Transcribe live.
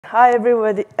Hi,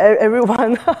 everybody,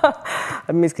 everyone.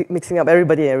 I'm mixing up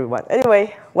everybody and everyone.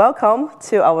 Anyway, welcome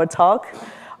to our talk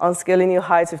on scaling new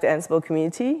heights with the Ansible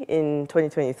community in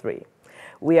 2023.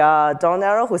 We are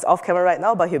Naro, who's off camera right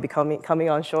now, but he'll be coming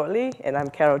on shortly, and I'm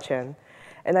Chen.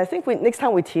 And I think next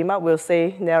time we team up, we'll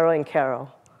say Naro and Carol.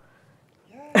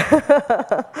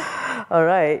 All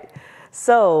right.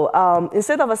 So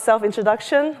instead of a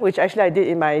self-introduction, which actually I did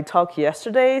in my talk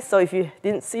yesterday, so if you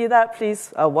didn't see that,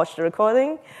 please watch the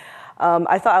recording.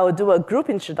 I thought I would do a group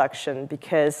introduction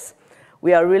because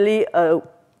we are really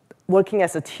working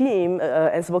as a team,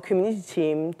 Ansible community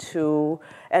team, to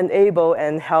enable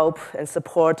and help and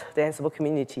support the Ansible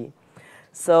community.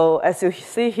 So as you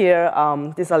see here,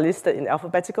 these are listed in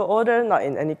alphabetical order, not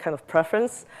in any kind of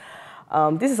preference.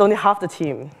 This is only half the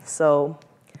team, so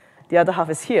the other half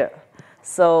is here.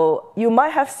 So you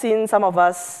might have seen some of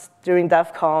us during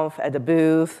DevConf at the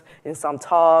booth, in some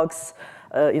talks,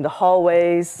 in the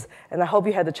hallways, and I hope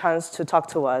you had the chance to talk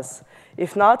to us.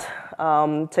 If not,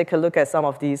 take a look at some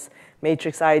of these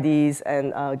matrix IDs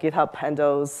and GitHub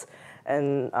handles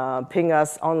and ping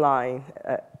us online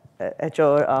at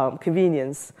your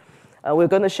convenience. We're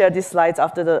going to share these slides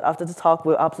after the talk.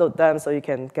 We'll upload them so you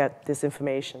can get this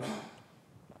information.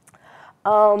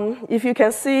 If you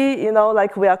can see,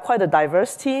 like we are quite a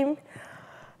diverse team.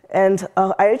 And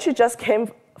I actually just came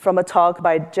from a talk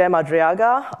by Jem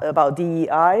Adriaga about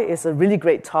DEI. It's a really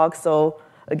great talk. So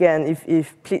again,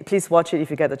 please watch it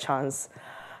if you get a chance.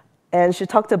 And she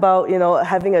talked about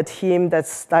having a team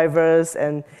that's diverse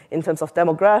and in terms of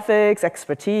demographics,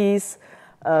 expertise,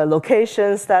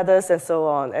 location, status, and so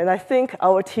on. And I think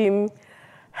our team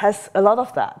has a lot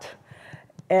of that.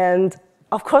 And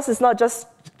of course, it's not just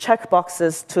check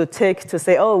boxes to tick to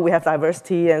say, oh, we have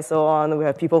diversity and so on. We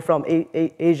have people from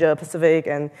Asia, Pacific,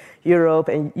 and Europe,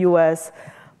 and US.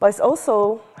 But it's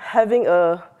also having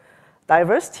a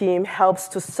diverse team helps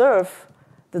to serve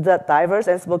the diverse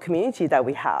Ansible community that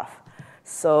we have.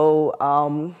 So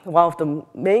one of the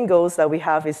main goals that we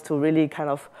have is to really kind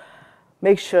of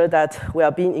make sure that we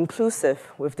are being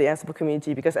inclusive with the Ansible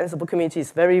community, because Ansible community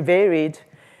is very varied,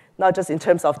 not just in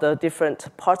terms of the different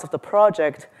parts of the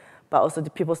project, but also the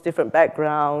people's different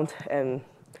background and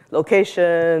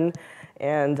location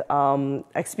and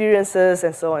experiences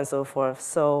and so on and so forth.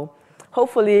 So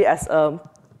hopefully, as a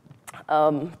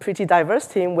pretty diverse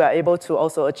team, we are able to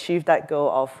also achieve that goal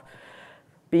of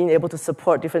being able to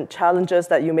support different challenges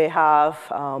that you may have,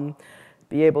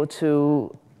 be able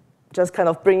to just kind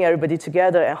of bring everybody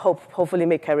together and hopefully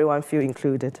make everyone feel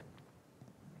included.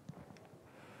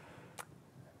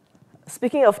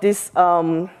 Speaking of this,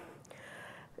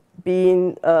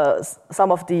 being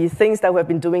some of the things that we've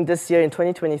been doing this year in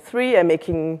 2023 and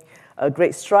making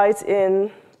great strides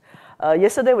in.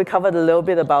 Yesterday, we covered a little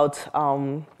bit about,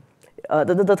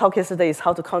 the talk yesterday is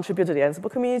how to contribute to the Ansible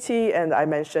community, and I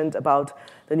mentioned about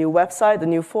the new website, the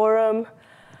new forum.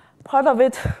 Part of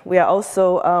it, we are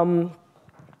also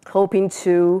hoping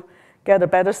to get a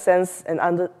better sense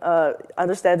and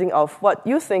understanding of what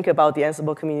you think about the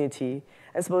Ansible community.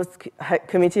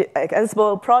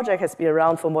 Ansible project has been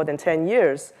around for more than 10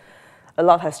 years. A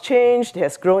lot has changed. It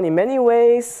has grown in many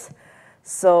ways.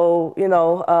 So,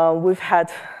 we've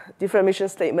had different mission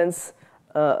statements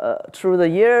through the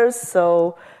years.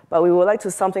 So, but we would like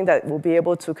to something that will be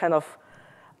able to kind of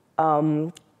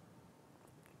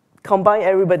combine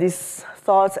everybody's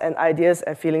thoughts and ideas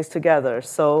and feelings together.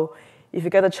 So, if you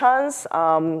get a chance,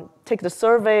 take the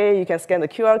survey. You can scan the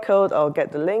QR code or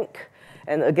get the link.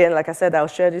 And again, like I said, I'll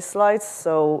share these slides,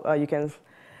 so you can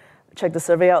check the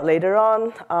survey out later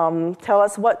on. Tell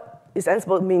us what does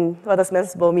Ansible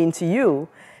mean to you,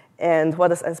 and what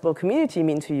does Ansible community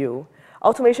mean to you?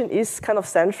 Automation is kind of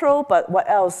central, but what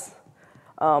else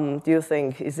do you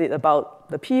think? Is it about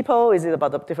the people? Is it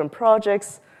about the different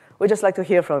projects? We'd just like to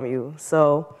hear from you,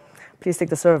 so please take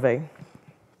the survey.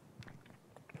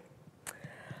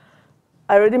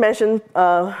 I already mentioned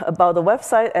about the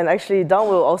website, and actually Don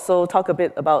will also talk a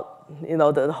bit about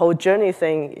the whole journey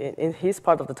thing in his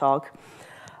part of the talk.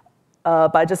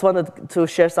 But I just wanted to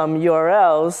share some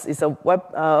URLs. It's a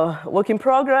work in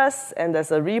progress, and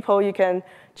there's a repo you can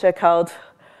check out.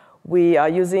 We are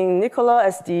using Nicola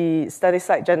as the static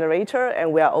site generator,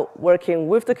 and we are working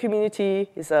with the community.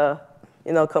 It's a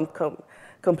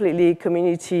completely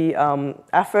community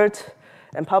effort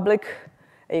and public.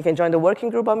 And you can join the working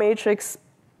group on Matrix.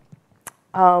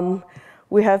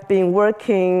 We have been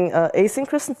working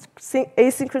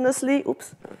asynchronously.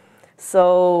 Oops.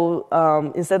 So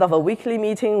instead of a weekly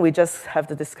meeting, we just have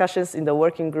the discussions in the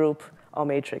working group on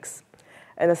Matrix.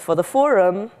 And as for the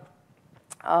forum,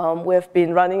 we have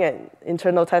been running an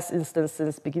internal test instance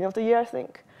since the beginning of the year, I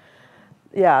think.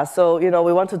 yeah, so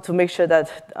we wanted to make sure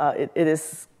that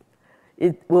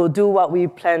it will do what we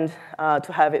planned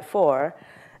to have it for.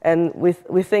 And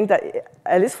we think that,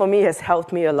 at least for me, it has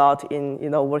helped me a lot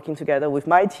in working together with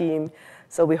my team.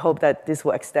 So we hope that this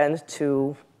will extend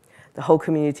to the whole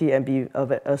community and be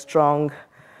a strong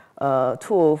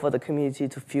tool for the community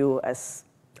to feel as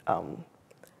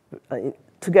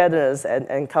togetherness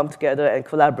and come together and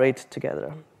collaborate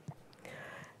together.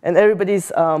 And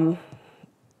everybody's,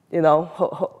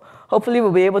 hopefully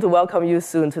we'll be able to welcome you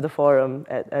soon to the forum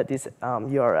at this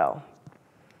URL.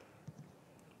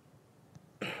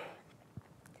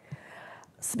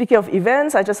 Speaking of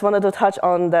events, I just wanted to touch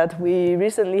on that we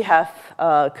recently have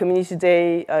Community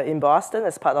Day in Boston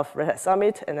as part of Red Hat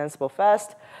Summit and Ansible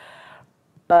Fest.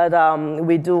 But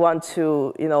we do want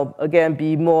to, again,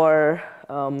 be more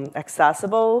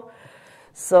accessible.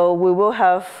 So we will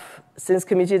have, since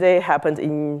Community Day happened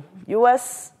in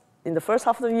US in the first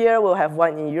half of the year, we'll have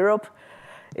one in Europe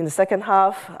in the second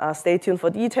half. Stay tuned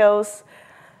for details.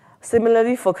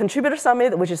 Similarly, for Contributor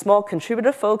Summit, which is more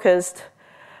contributor-focused,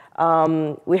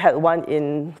 we had one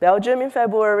in Belgium in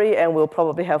February, and we'll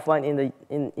probably have one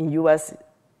in US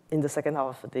in the second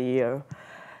half of the year.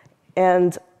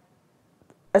 And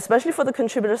especially for the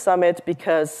Contributor Summit,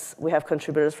 because we have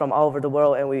contributors from all over the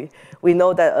world, and we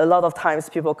know that a lot of times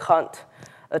people can't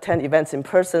attend events in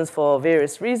person for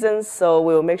various reasons, so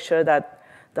we'll make sure that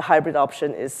the hybrid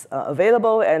option is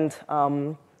available and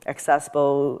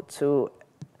accessible to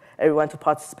everyone to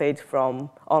participate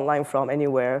online from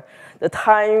anywhere. The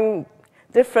time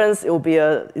difference, it will be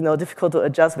difficult to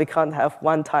adjust. We can't have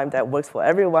one time that works for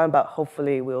everyone, but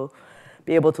hopefully we'll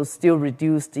be able to still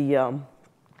reduce increase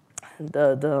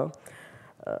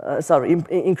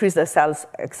the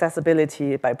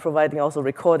accessibility by providing also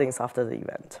recordings after the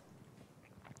event.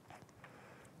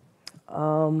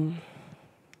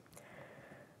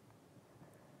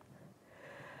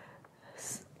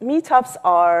 Meetups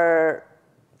are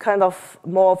kind of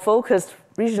more focused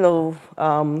regional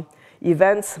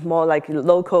events, more like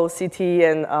local city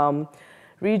and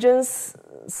regions.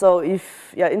 So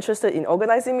if you're interested in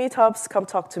organizing meetups, come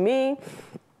talk to me.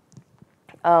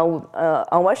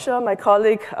 Anwasha, my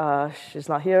colleague, she's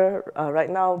not here right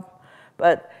now,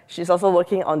 but she's also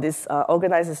working on this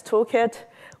Organizers Toolkit,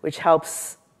 which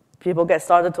helps people get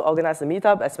started to organize a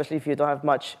meetup, especially if you don't have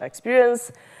much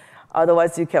experience.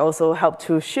 Otherwise, you can also help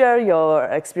to share your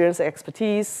experience and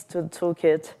expertise to the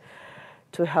toolkit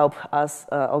to help us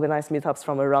organize meetups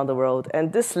from around the world.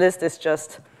 And this list is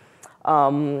just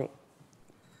the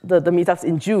meetups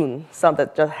in June, some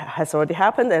that just has already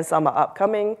happened and some are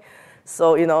upcoming.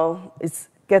 So, it's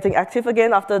getting active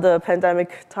again after the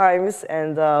pandemic times,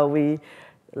 and we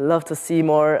love to see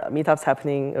more meetups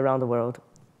happening around the world.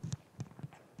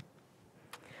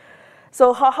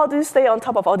 So how do you stay on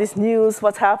top of all this news,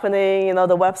 what's happening,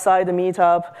 the website, the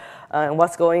meetup, and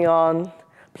what's going on?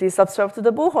 Please subscribe to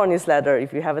the Bullhorn newsletter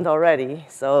if you haven't already.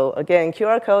 So again,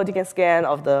 QR code you can scan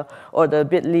or the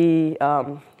bit.ly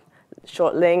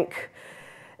short link.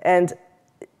 And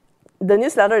the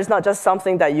newsletter is not just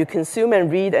something that you consume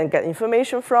and read and get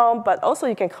information from, but also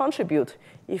you can contribute.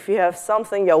 If you have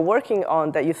something you're working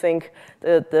on that you think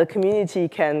the community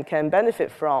can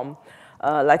benefit from,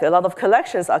 like a lot of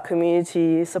collections are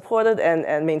community supported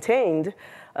and maintained.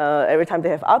 Every time they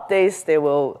have updates, they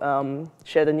will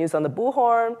share the news on the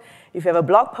Bullhorn. If you have a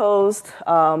blog post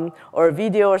or a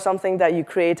video or something that you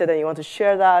created and you want to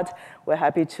share that, we're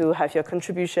happy to have your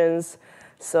contributions.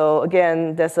 So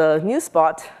again, there's a news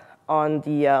spot on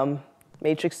the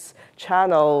Matrix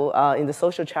channel, in the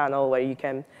social channel, where you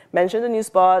can mention the news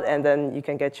spot, and then you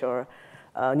can get your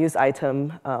news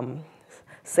item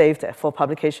saved for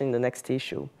publication in the next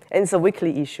issue. And it's a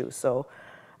weekly issue, so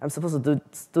I'm supposed to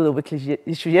do the weekly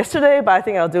issue yesterday, but I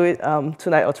think I'll do it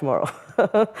tonight or tomorrow.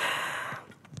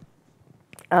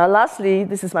 Lastly,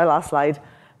 this is my last slide.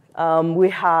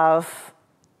 We've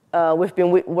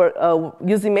been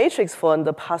using Matrix for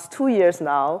the past 2 years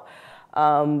now,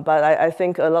 but I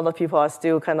think a lot of people are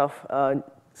still kind of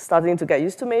starting to get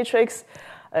used to Matrix.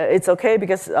 It's okay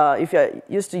because if you're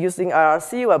used to using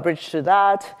IRC, we'll bridge to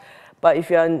that. But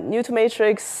if you're new to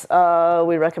Matrix,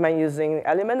 we recommend using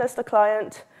Element as the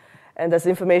client. And there's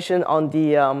information on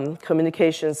the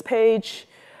communications page.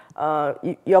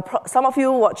 Some of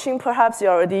you watching, perhaps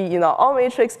you're already on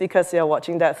Matrix because you're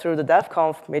watching that through the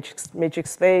DevConf Matrix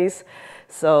space.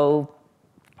 So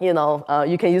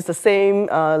you can use the same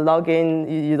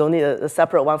login. You don't need a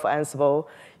separate one for Ansible.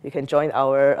 You can join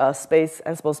our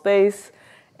Ansible space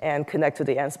and connect to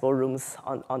the Ansible rooms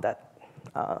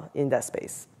in that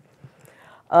space.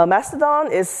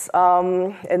 Mastodon is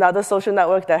another social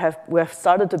network that we have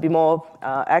started to be more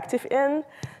active in.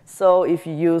 So if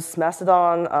you use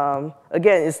Mastodon,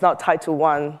 again, it's not tied to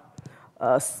one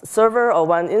server or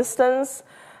one instance.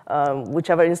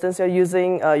 Whichever instance you're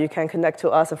using, you can connect to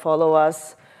us and follow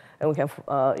us. And we can,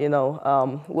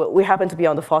 we happen to be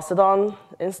on the Fossidon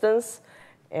instance.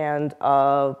 And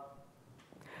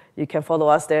you can follow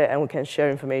us there, and we can share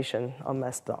information on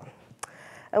Mastodon.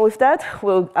 And with that,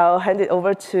 I'll hand it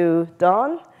over to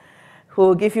Don, who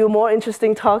will give you a more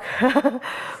interesting talk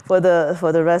for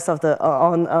the rest of the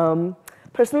on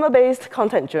persona-based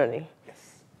content journey.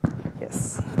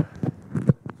 Yes.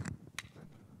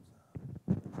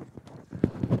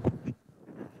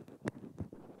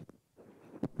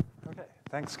 Okay,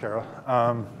 thanks, Carol.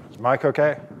 Is mic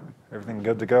okay? Everything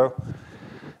good to go?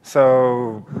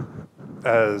 So,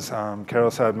 as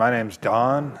Carol said, my name's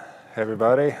Don. Hey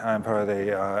everybody, I'm part of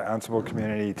the Ansible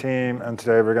Community team, and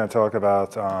today we're going to talk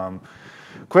about,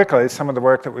 quickly, some of the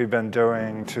work that we've been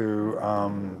doing to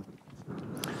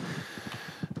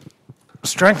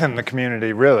strengthen the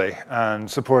community, really, and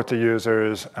support the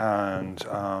users and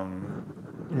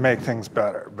make things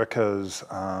better, because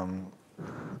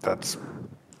that's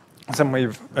something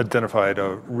we've identified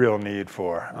a real need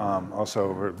for.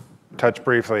 Also, we'll touch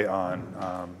briefly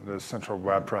on the central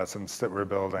web presence that we're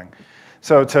building.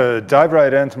 So to dive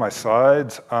right into my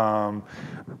slides, I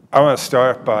want to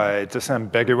start by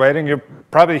disambiguating. You'll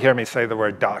probably hear me say the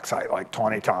word doc site like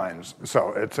 20 times,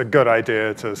 so it's a good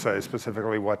idea to say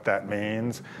specifically what that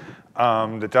means.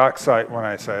 The doc site, when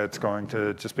I say it's going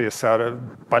to just be a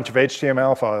bunch of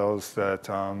HTML files that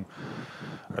are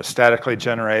statically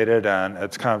generated, and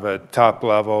it's kind of a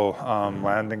top-level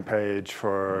landing page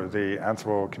for the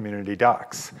Ansible community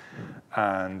docs.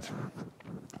 And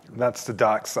that's the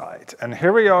doc site. And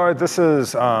here we are. This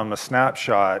is a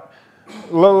snapshot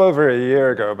a little over a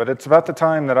year ago, but it's about the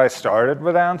time that I started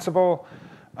with Ansible.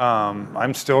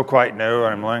 I'm still quite new,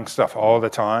 and I'm learning stuff all the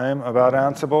time about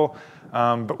Ansible.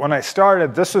 But when I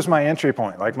started, this was my entry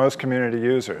point, like most community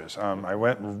users. I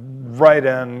went right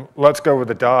in, let's go with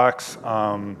the docs.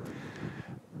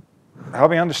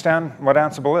 Help me understand what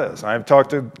Ansible is. I've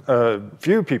talked to a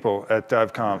few people at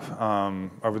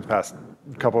DevConf over the past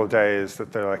couple of days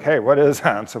that they're like, hey, what is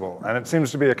Ansible? And it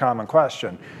seems to be a common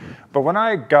question. But when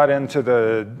I got into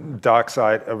the doc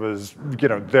site, it was,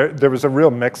 there was a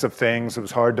real mix of things. It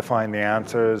was hard to find the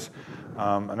answers.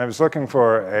 And I was looking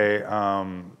for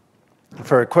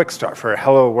a quick start, for a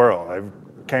hello world. I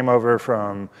came over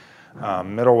from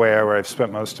middleware, where I've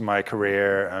spent most of my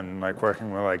career, and like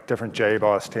working with like different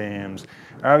JBoss teams.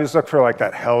 And I always look for like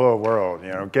that hello world,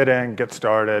 get in, get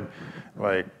started,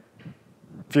 like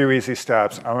few easy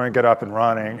steps. I want to get up and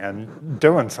running and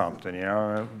doing something,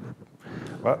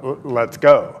 let's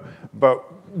go.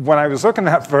 But when I was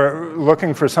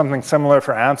looking for something similar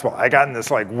for Ansible, I got in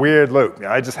this like weird loop.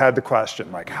 I just had the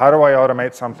question, like, how do I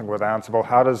automate something with Ansible?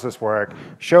 How does this work?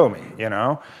 Show me,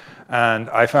 And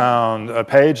I found a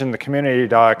page in the community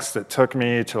docs that took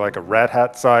me to like a Red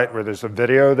Hat site where there's a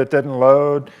video that didn't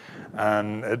load,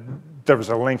 and there was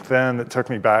a link then that took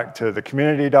me back to the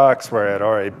community docs where I had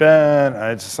already been, and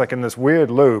I was just like in this weird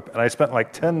loop, and I spent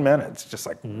like 10 minutes just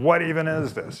like, what even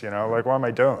is this? Like, what am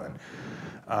I doing?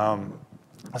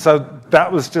 So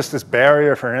that was just this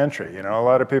barrier for entry. A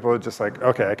lot of people are just like,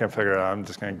 okay, I can figure it out. I'm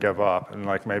just going to give up and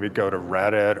like maybe go to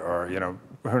Reddit or,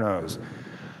 who knows.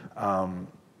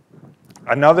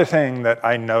 Another thing that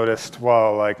I noticed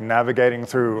while like navigating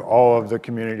through all of the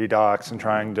community docs and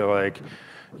trying to like,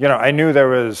 I knew there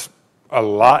was a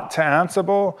lot to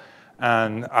Ansible,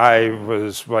 and I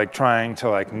was like trying to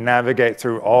like navigate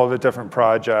through all the different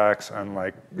projects and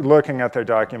like looking at their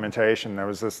documentation. There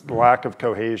was this lack of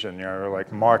cohesion,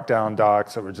 like markdown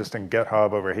docs that were just in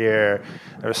GitHub over here.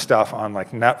 There was stuff on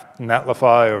like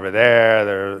Netlify over there.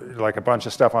 There was like a bunch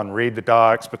of stuff on Read the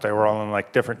Docs, but they were all in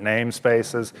like different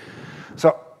namespaces.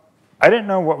 So I didn't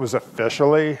know what was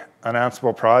officially an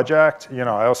Ansible project.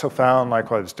 I also found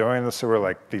like while I was doing this, there were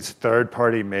like these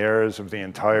third-party mirrors of the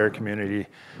entire community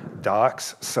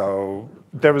docs. So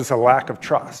there was a lack of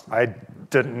trust. I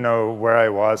didn't know where I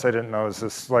was. I didn't know, is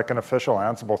this like an official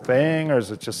Ansible thing, or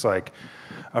is it just like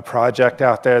a project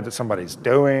out there that somebody's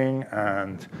doing?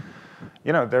 And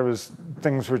there was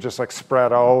things were just like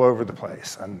spread all over the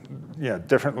place, and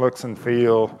different looks and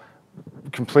feel,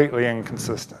 completely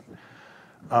inconsistent.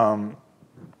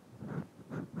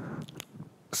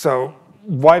 So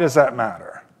why does that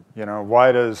matter?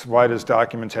 Why does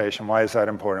documentation, why is that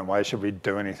important? Why should we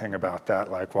do anything about that?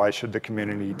 Like, why should the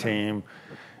community team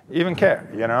even care,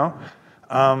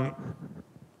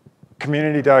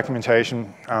 community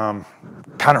documentation, kind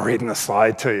of reading the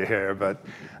slide to you here, but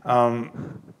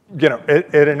you know,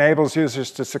 it enables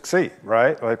users to succeed,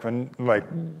 right? Like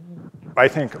I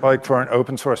think like for an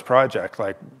open source project,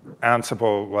 like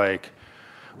Ansible, like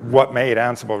what made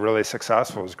Ansible really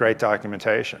successful is great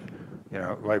documentation. You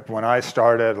know, like when I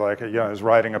started, like, you know, I was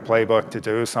writing a playbook to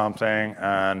do something,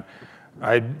 and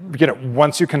you know,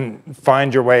 once you can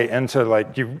find your way into,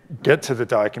 like, you get to the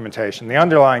documentation, the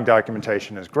underlying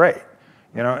documentation is great,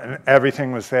 you know, and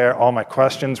everything was there, all my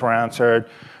questions were answered.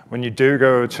 When you do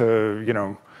go to, you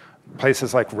know,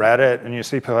 places like Reddit and you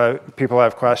see people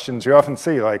have questions, you often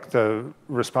see, like, the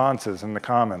responses in the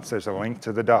comments, there's a link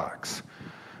to the docs.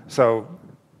 So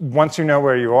once you know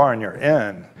where you are and you're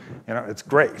in, you know, it's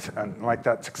great. And like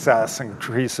that success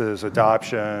increases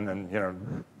adoption, and, you know,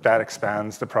 that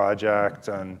expands the project,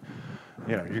 and,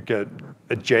 you know, you get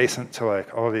adjacent to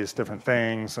like all these different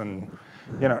things, and,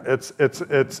 you know,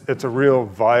 it's a real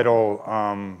vital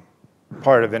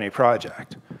part of any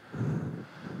project.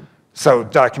 So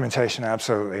documentation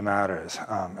absolutely matters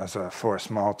as a force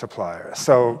multiplier.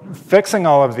 So fixing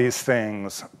all of these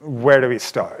things, where do we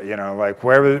start? You know, like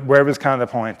where was kind of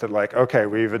the point that, like, okay,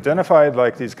 we've identified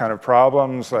like these kind of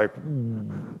problems, like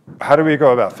how do we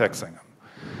go about fixing them?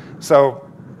 So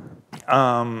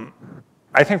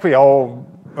I think we all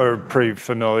are pretty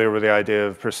familiar with the idea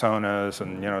of personas,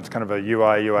 and, you know, it's kind of a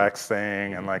UI UX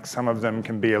thing, and like some of them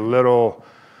can be a little,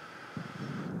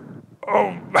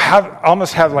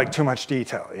 almost have like too much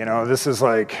detail. You know, this is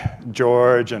like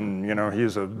George, and, you know,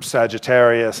 he's a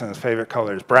Sagittarius and his favorite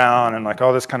color is brown, and like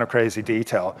all this kind of crazy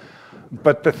detail.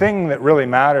 But the thing that really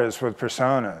matters with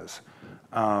personas,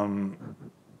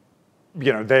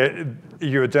 you know,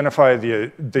 you identify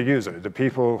the user, the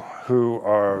people who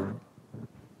are,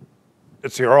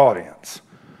 it's your audience.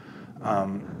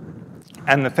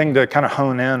 And the thing to kind of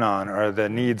hone in on are the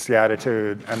needs, the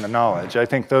attitude, and the knowledge. I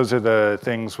think those are the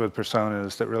things with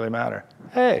personas that really matter.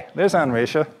 Hey, there's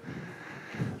Anrisha.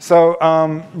 So,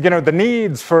 you know, the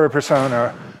needs for a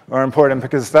persona are important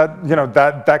because that, you know,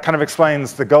 that kind of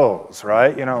explains the goals,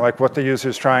 right? You know, like what the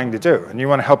user's trying to do. And you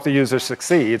want to help the user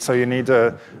succeed, so you need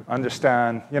to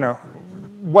understand, you know,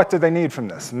 what do they need from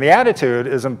this? And the attitude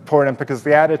is important because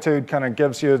the attitude kind of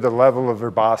gives you the level of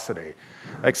verbosity.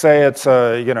 Like, say it's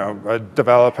you know, a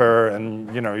developer,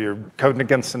 and, you know, you're coding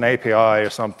against an API or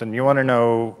something. You want to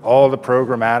know all the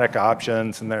programmatic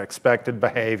options and their expected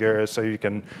behavior, so you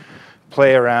can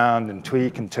play around and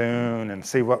tweak and tune and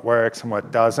see what works and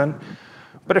what doesn't.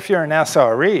 But if you're an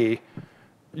SRE,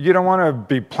 you don't want to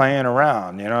be playing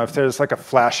around. You know, if there's like a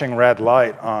flashing red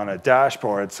light on a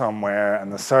dashboard somewhere and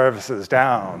the service is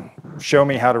down, show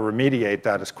me how to remediate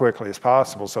that as quickly as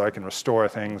possible so I can restore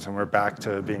things and we're back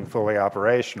to being fully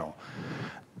operational.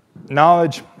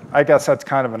 Knowledge, I guess that's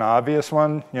kind of an obvious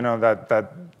one. You know,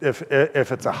 that if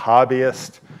it's a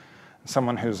hobbyist,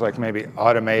 someone who's like maybe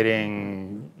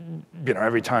automating, you know,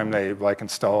 every time they like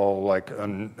install like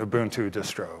an Ubuntu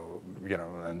distro, you know,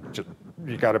 and just,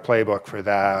 you got a playbook for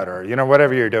that, or, you know,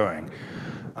 whatever you're doing.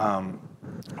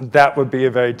 That would be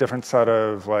a very different set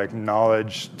of like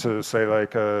knowledge to, say,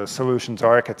 like a solutions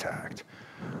architect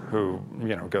who,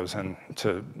 you know, goes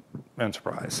into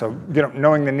enterprise. So, you know,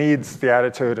 knowing the needs, the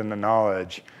attitude, and the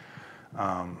knowledge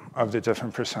of the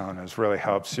different personas really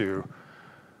helps you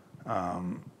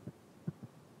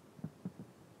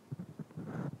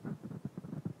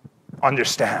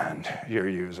understand your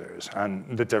users and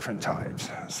the different types.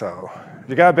 So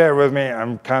you gotta bear with me.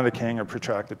 I'm kind of the king of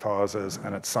protracted pauses,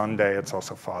 and it's Sunday. It's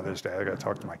also Father's Day. I gotta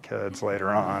talk to my kids later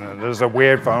on, and there's a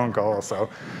weird phone call, so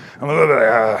I'm a little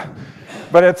bit,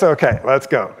 but it's okay. Let's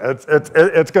go.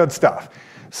 It's good stuff.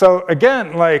 So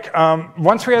again, like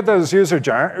once we had those user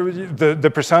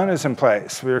the personas in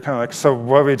place, we were kind of like, so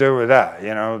what do we do with that?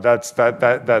 You know,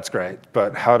 that's great,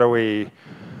 but how do we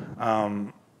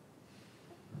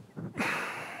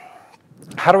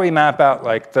map out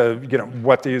like the, you know,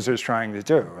 what the user is trying to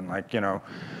do? And like, you know,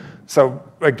 so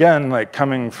again, like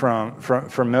coming from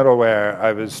middleware,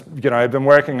 I was, you know, I've been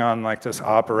working on like this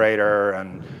operator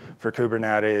and for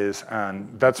Kubernetes,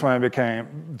 and that's when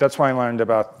I learned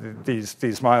about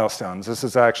these milestones. This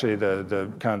is actually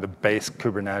the kind of the base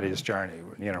Kubernetes journey.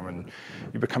 You know, when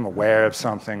you become aware of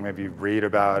something, maybe you read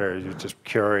about it, or you're just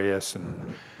curious,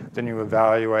 and then you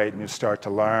evaluate and you start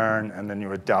to learn, and then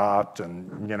you adopt,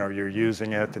 and, you know, you're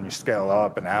using it, and you scale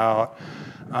up and out.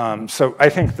 So I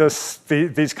think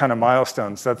these kind of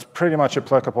milestones, that's pretty much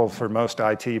applicable for most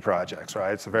IT projects,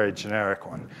 right? It's a very generic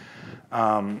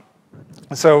one.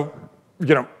 So,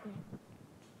 you know,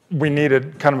 we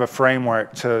needed kind of a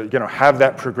framework to, have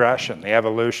that progression, the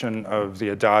evolution of the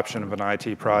adoption of an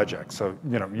IT project. So,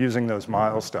 using those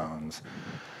milestones.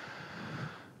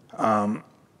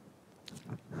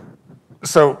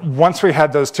 So once we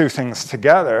had those two things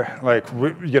together, like,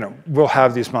 we'll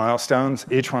have these milestones.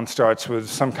 Each one starts with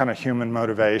some kind of human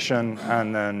motivation,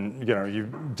 and then, you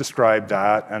describe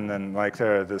that, and then, like,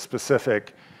 there are the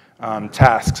specific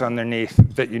tasks underneath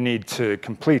that you need to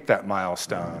complete that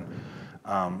milestone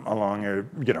along your,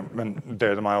 and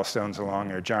they're the milestones along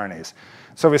your journeys.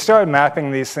 So we started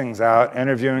mapping these things out,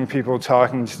 interviewing people,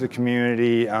 talking to the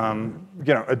community,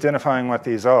 identifying what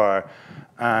these are,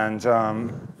 and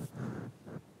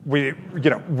we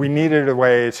needed a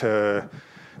way to,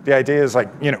 the idea is, like,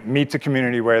 meet the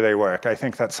community where they work. I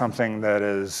think that's something that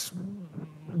is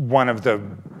one of the,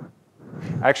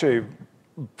 actually,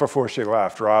 before she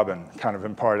left, Robin kind of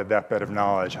imparted that bit of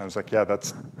knowledge. I was like, yeah,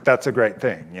 that's a great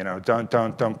thing.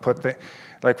 Don't put the,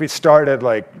 like, we started,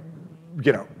 like,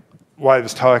 while I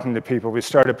was talking to people, we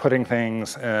started putting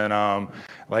things in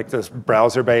like this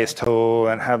browser-based tool,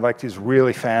 and had, like, these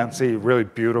really fancy, really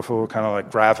beautiful kind of,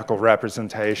 like, graphical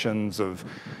representations of,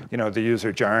 the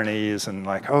user journeys, and,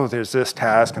 like, oh, there's this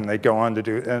task, and they go on to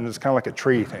do, and it's kind of like a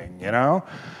tree thing,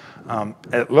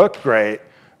 It looked great,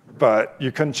 but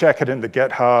you couldn't check it into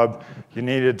GitHub. You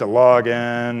needed to log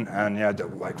in, and you had to,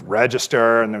 like,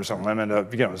 register, and there was a limit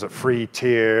of, it was a free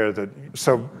tier.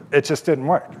 So it just didn't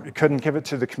work. You couldn't give it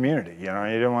to the community. You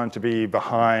didn't want it to be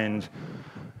behind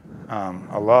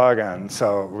a login.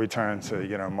 So we turned to,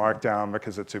 Markdown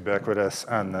because it's ubiquitous,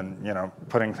 and then,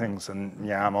 putting things in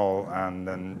YAML, and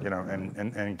then,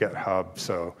 in GitHub.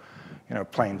 So,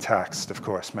 plain text, of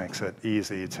course, makes it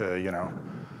easy to,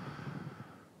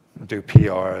 do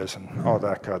PRs and all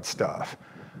that good stuff.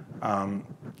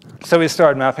 So we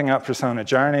started mapping out persona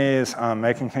journeys,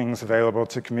 making things available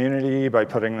to community by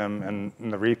putting them in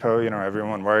the repo.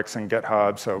 Everyone works in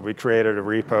GitHub, so we created a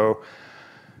repo.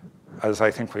 As I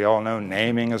think we all know,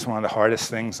 naming is one of the hardest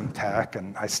things in tech,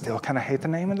 and I still kind of hate the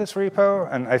name of this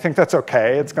repo, and I think that's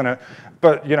okay. It's gonna,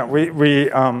 but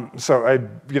so I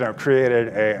created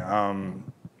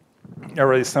a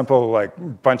really simple, like,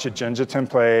 bunch of Jinja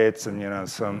templates, and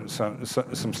some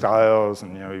styles,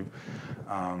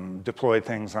 and deployed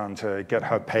things onto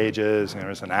GitHub pages, and there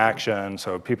was an action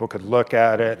so people could look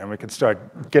at it, and we could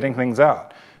start getting things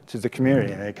out to the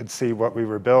community, and they could see what we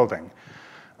were building.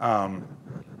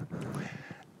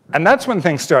 And that's when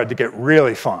things started to get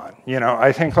really fun.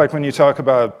 I think, like, when you talk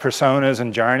about personas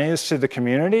and journeys to the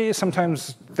community,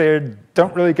 sometimes they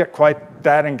don't really get quite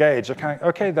that engaged. They're kind of,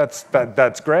 okay,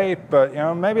 that's great, but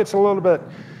maybe it's a little bit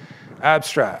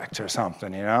abstract or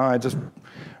something.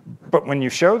 But when you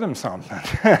show them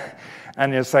something,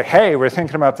 and it's like, hey, we're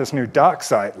thinking about this new doc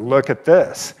site. Look at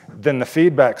this. Then the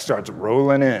feedback starts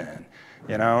rolling in.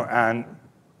 And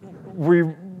we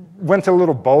went a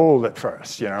little bold at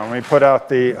first, and we put out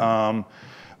the,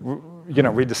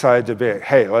 we decided to be,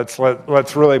 hey, let's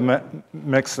really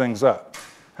mix things up.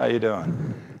 How you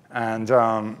doing? And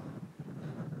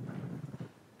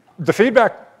the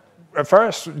feedback at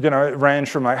first, it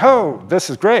ranged from, like, oh, this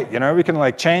is great, we can,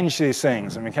 like, change these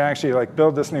things, and we can actually, like,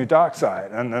 build this new doc site.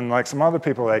 And then, like, some other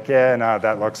people were like, yeah, no,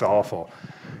 that looks awful.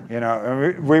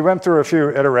 And we went through a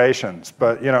few iterations,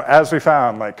 but as we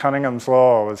found, like, Cunningham's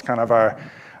Law was kind of our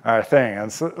thing.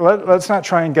 And so let's not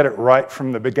try and get it right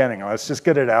from the beginning. Let's just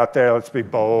get it out there. Let's be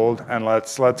bold, and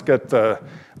let's get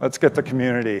the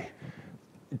community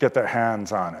get their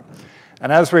hands on it.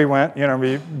 And as we went,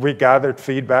 we gathered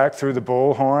feedback through the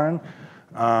bullhorn.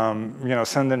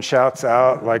 Sending shouts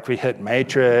out, like, we hit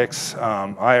Matrix,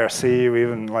 IRC. We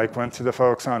even, like, went to the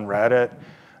folks on Reddit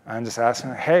and just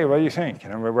asking, hey, what do you think?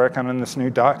 We're working on this new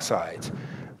doc site.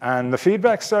 And the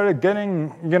feedback started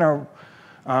getting, we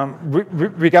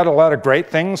got a lot of great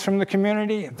things from the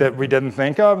community that we didn't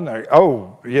think of. And they're,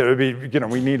 oh,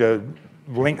 we need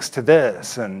links to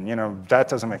this, and that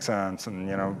doesn't make sense.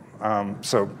 And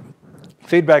so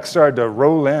feedback started to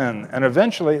roll in, and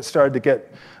eventually it started to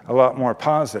get a lot more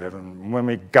positive. And when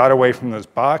we got away from those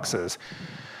boxes,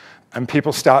 and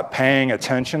people stopped paying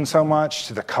attention so much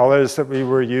to the colors that we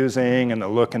were using and the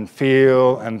look and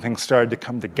feel, and things started to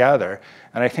come together.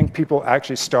 And I think people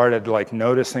actually started, like,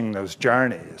 noticing those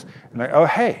journeys. And like, oh,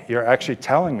 hey, you're actually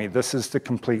telling me this is the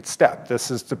complete step.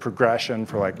 This is the progression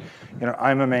for, like,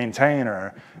 I'm a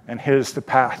maintainer, and here's the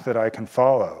path that I can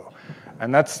follow.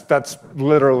 And that's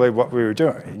literally what we were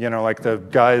doing. Like the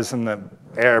guys in the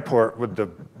airport with the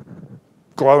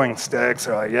glowing sticks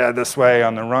are like, yeah, this way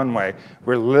on the runway.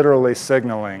 We're literally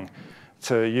signaling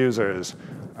to users,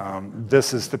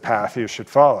 this is the path you should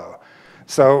follow.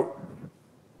 So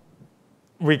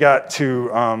we got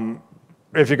to,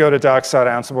 if you go to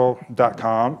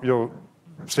docs.ansible.com, you'll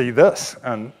see this.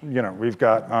 And we've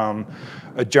got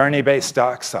a journey-based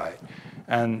doc site.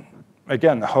 And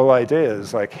again, the whole idea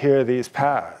is like, here are these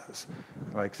paths.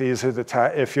 Like these are the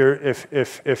if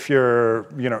you're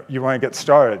you want to get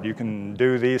started, you can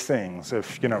do these things.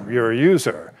 If you're a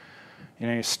user,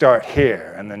 you start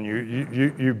here, and then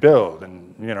you build,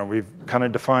 and we've kind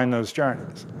of defined those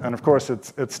journeys. And of course,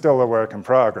 it's still a work in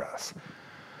progress.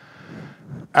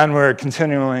 And we're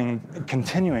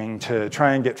continuing to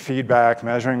try and get feedback,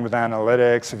 measuring with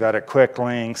analytics. We've added quick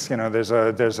links. There's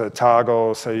a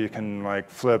toggle so you can like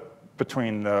flip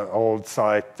between the old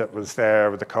site that was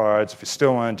there with the cards if you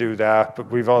still want to do that.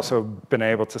 But we've also been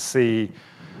able to see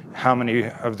how many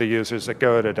of the users that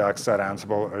go to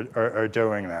docs.ansible are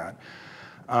doing that.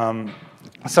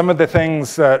 Some of the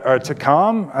things that are to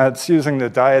come, it's using the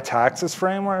diataxis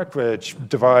framework, which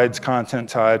divides content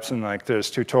types, and like there's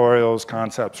tutorials,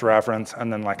 concepts, reference,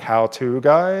 and then like how-to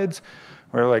guides,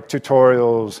 where like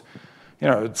tutorials,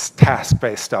 it's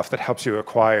task-based stuff that helps you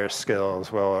acquire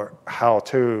skills, while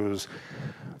how-tos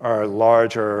are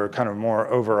larger, kind of more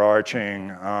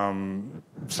overarching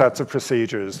sets of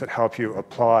procedures that help you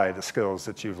apply the skills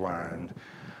that you've learned.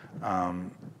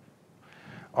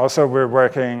 Also, we're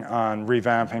working on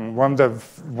revamping. One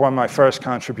of my first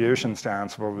contributions to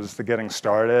Ansible was the getting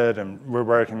started, and we're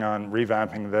working on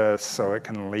revamping this so it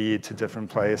can lead to different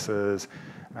places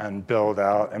and build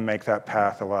out and make that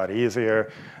path a lot easier.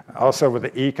 Also, with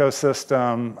the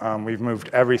ecosystem, we've moved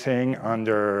everything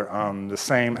under the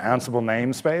same Ansible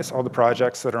namespace. All the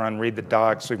projects that are on Read the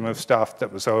Docs, we've moved stuff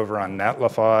that was over on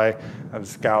Netlify, that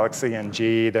was Galaxy and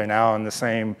G. They're now in the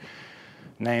same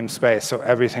namespace, so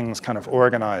everything's kind of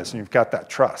organized, and you've got that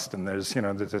trust, and there's the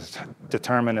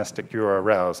deterministic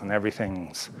URLs, and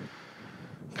everything's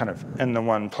kind of in the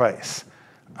one place.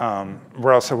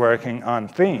 We're also working on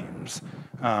themes.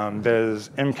 There's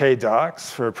MK Docs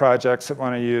for projects that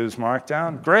want to use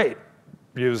Markdown. Great,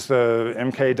 use the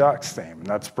MK Docs theme, and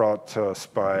that's brought to us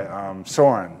by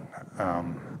Soren,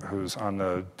 who's on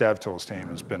the DevTools team,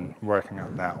 has been working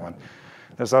on that one.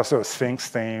 There's also a Sphinx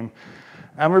theme.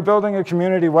 And we're building a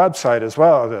community website as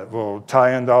well that will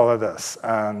tie into all of this.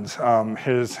 And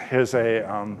here's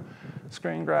a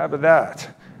screen grab of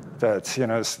that. That's,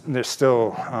 there's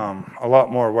still a lot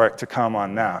more work to come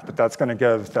on that, but that's going to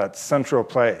give that central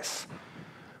place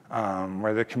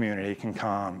where the community can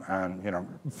come and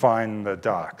find the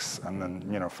docs, and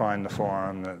then find the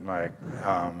forum that like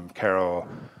Carol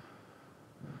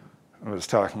was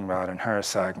talking about in her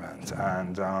segment.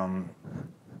 And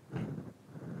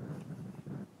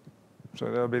so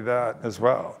there'll be that as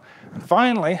well. And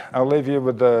finally, I'll leave you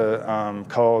with the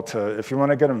call to, if you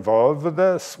want to get involved with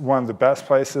this, one of the best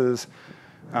places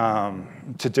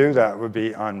to do that would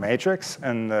be on Matrix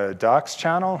in the Docs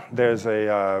channel. There's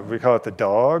we call it the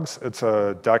Dogs. It's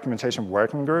a documentation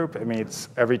working group. It meets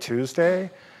every Tuesday.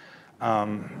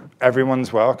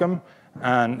 Everyone's welcome.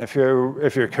 And if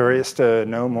you're curious to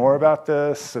know more about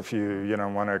this, if you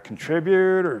want to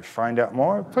contribute or find out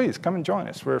more, please come and join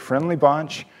us. We're a friendly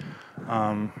bunch.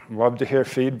 Love to hear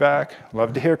feedback,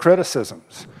 love to hear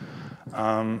criticisms,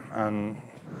 and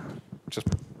just,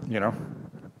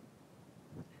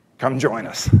 come join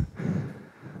us.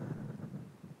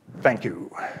 Thank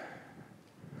you.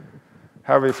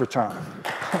 How are we for time?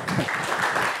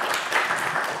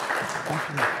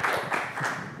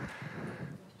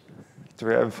 Do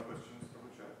we have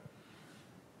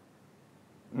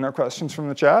no questions from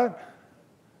the chat?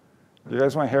 You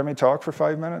guys want to hear me talk for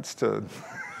 5 minutes to...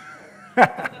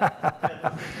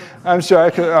 I'm sure I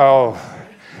could. Oh,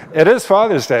 it is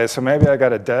Father's Day, so maybe I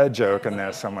got a dad joke in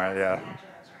there somewhere.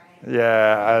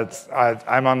 Yeah,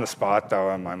 I'm on the spot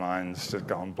though, and my mind's just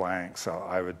going blank. So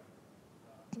I would,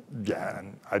 yeah,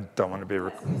 and I don't want to be.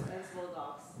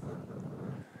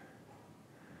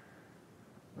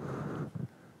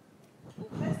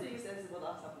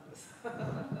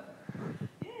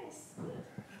 Yes.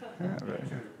 Yeah, very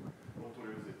good.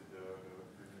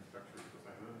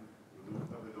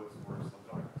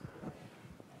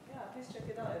 Check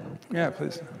it out. Yeah,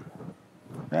 please.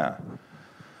 Yeah.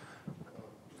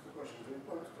 Just a question. Do you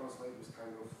want to translate this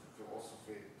kind of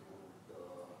philosophy to the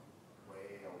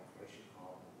way of Operation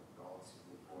Hub or Galaxy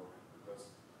would work? Because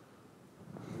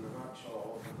in a nutshell,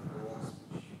 all of the blogs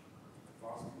which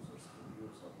fast users can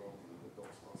use are not in the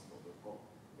docs.ansible.com.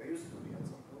 They used to be at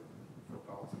some point for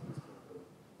Galaxy, the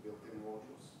built-in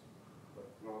modules. But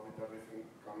now with everything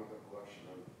coming to collection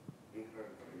and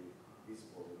incrementally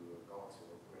visible in the Galaxy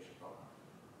or Operation Hub,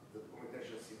 the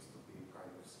documentation seems to be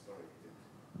kind of separated.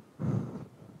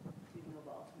 Do you know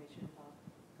about Automation Hub,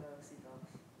 Galaxy Docs?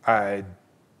 I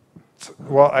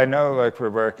Well, I know like we're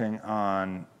working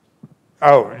on,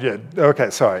 oh, yeah, okay,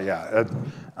 sorry, yeah.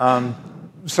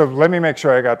 So let me make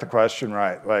sure I got the question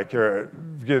right. Like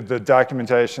the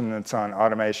documentation that's on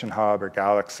Automation Hub or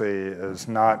Galaxy is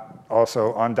not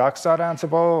also on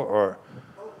docs.ansible, or?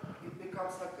 Well, it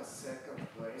becomes like a second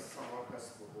place someone has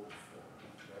to look for.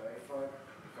 If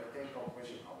I take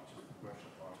Automation Hub, which is the commercial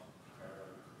part,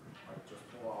 and I just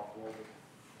pull out all the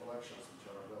collections which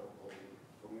are available in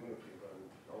community, then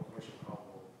the Automation Hub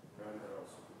will render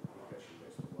also the documentation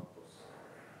based on what was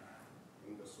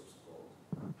in the source code.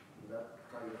 And that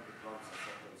kind of becomes a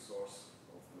second source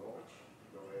of knowledge,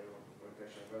 the way of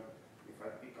documentation. But if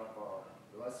I pick up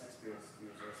the less experienced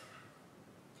users,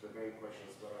 the main question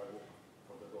is where I look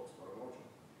for the docs for a module.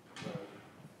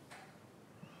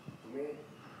 And to me,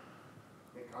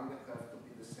 they kind of have to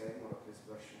be the same, or at least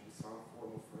there should be some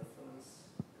form of reference,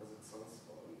 because it sounds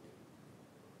funny.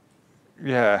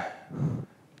 Yeah.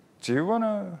 Do you want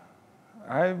to?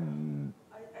 I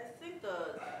think the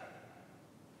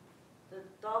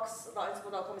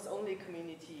docs.ansible.com is only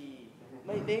community,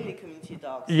 mainly community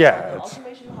docs. Yeah. The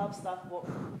Automation Hub stuff won't.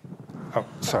 Oh,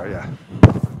 sorry, yeah.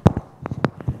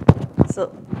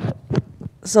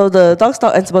 So the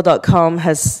docs.ansible.com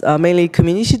has mainly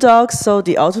community docs, so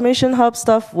the Automation Hub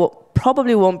stuff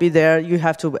probably won't be there. You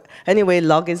have to anyway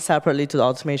log in separately to the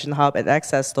Automation Hub and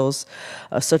access those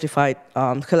certified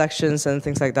collections and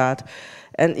things like that.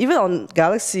 And even on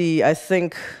Galaxy, I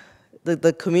think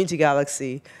the community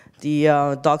Galaxy,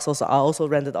 the docs are also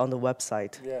rendered on the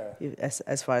website,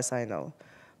 as far as I know.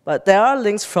 But there are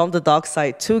links from the doc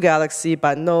site to Galaxy,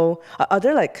 but no, are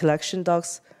there like collection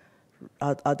docs?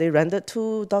 Are they rendered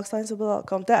to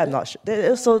docs.ansible.com? That I'm not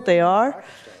sure. So they are.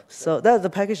 So that the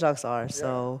package docs are.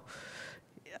 So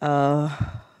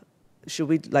should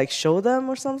we like show them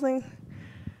or something?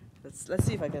 Let's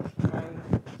see if I can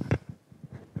find.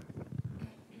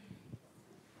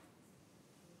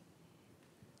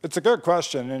 It's a good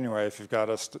question anyway, if you've got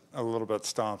us a little bit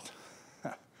stumped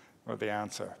with the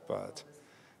answer, but,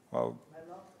 well,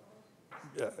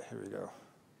 yeah, here we go.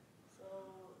 So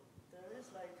there is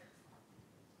like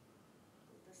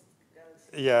this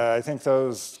Galaxy. Yeah, I think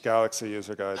those Galaxy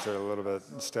user guides are a little bit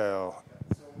stale.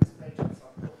 So this page is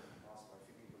up to I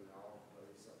think even now there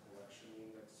is a collection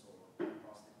index or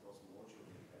plastic was module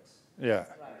index. Yeah.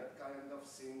 And that kind of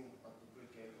seems a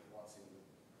duplicate of what's in the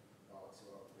Galaxy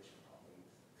or Automation Hub. And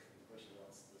the question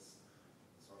what's this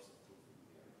source of truth in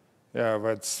the end? Yeah,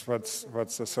 what's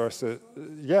the source?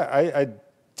 Yeah, I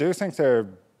do think they're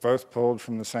both pulled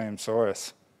from the same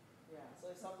source. Yeah, so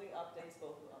if something updates,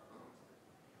 both will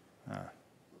update.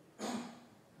 Yeah.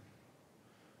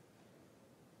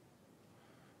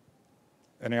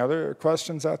 Any other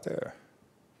questions out there?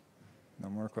 No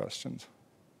more questions?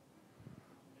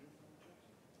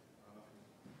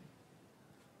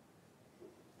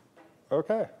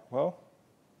 Okay, well,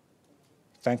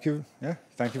 thank you. Yeah,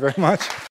 thank you very much.